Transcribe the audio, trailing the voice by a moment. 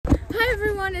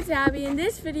everyone, it's Abby. In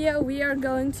this video, we are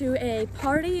going to a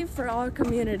party for our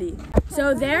community.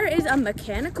 So there is a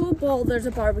mechanical bull, there's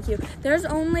a barbecue. There's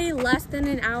only less than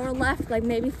an hour left, like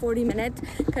maybe 40 minutes,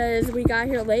 because we got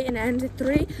here late and ends at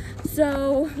 3.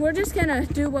 So we're just gonna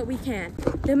do what we can.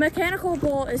 The mechanical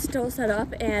bull is still set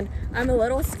up, and I'm a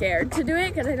little scared to do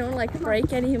it because I don't like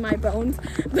break any of my bones.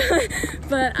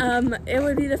 but it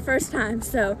would be the first time,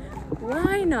 so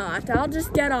why not? I'll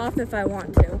just get off if I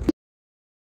want to.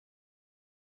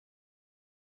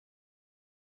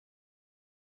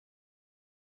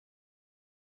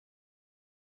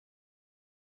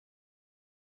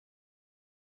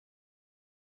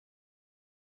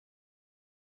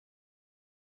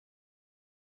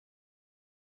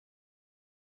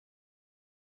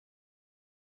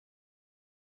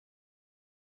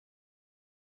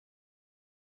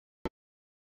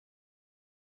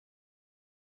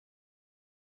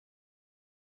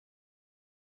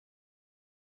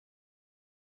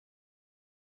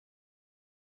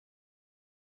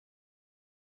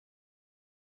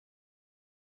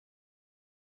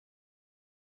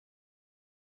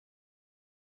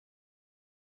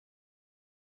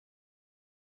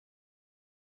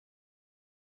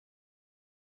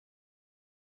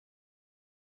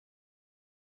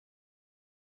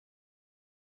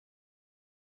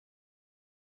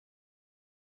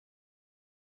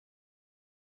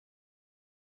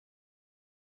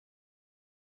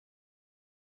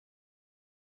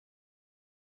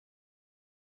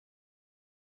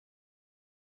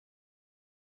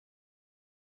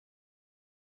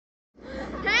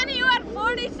 Hannah, you had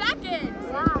 40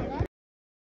 seconds! Wow.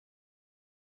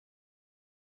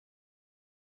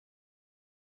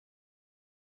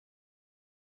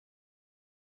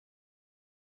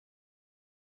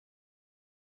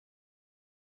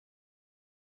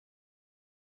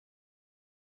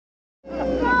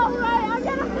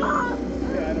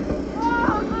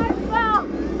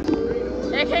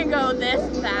 It can go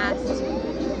this fast.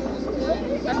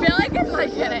 I feel like it's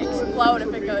like gonna explode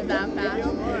if it goes that fast.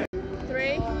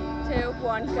 3, 2,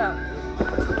 1, go.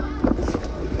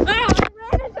 Oh, I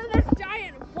ran into this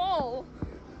giant bull.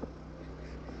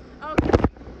 Okay.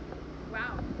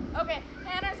 Wow. Okay,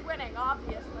 Hannah's winning,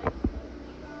 obviously.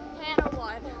 Hannah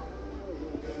won.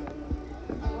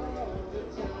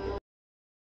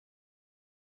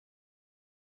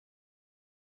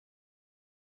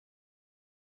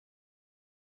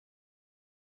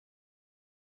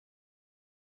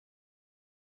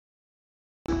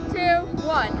 Two,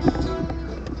 one.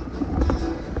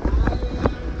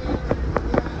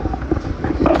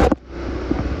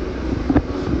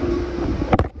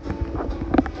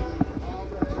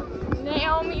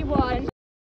 Naomi won.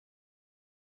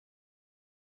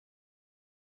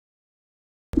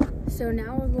 So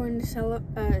now we're going to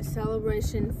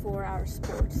celebration for our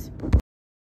sports.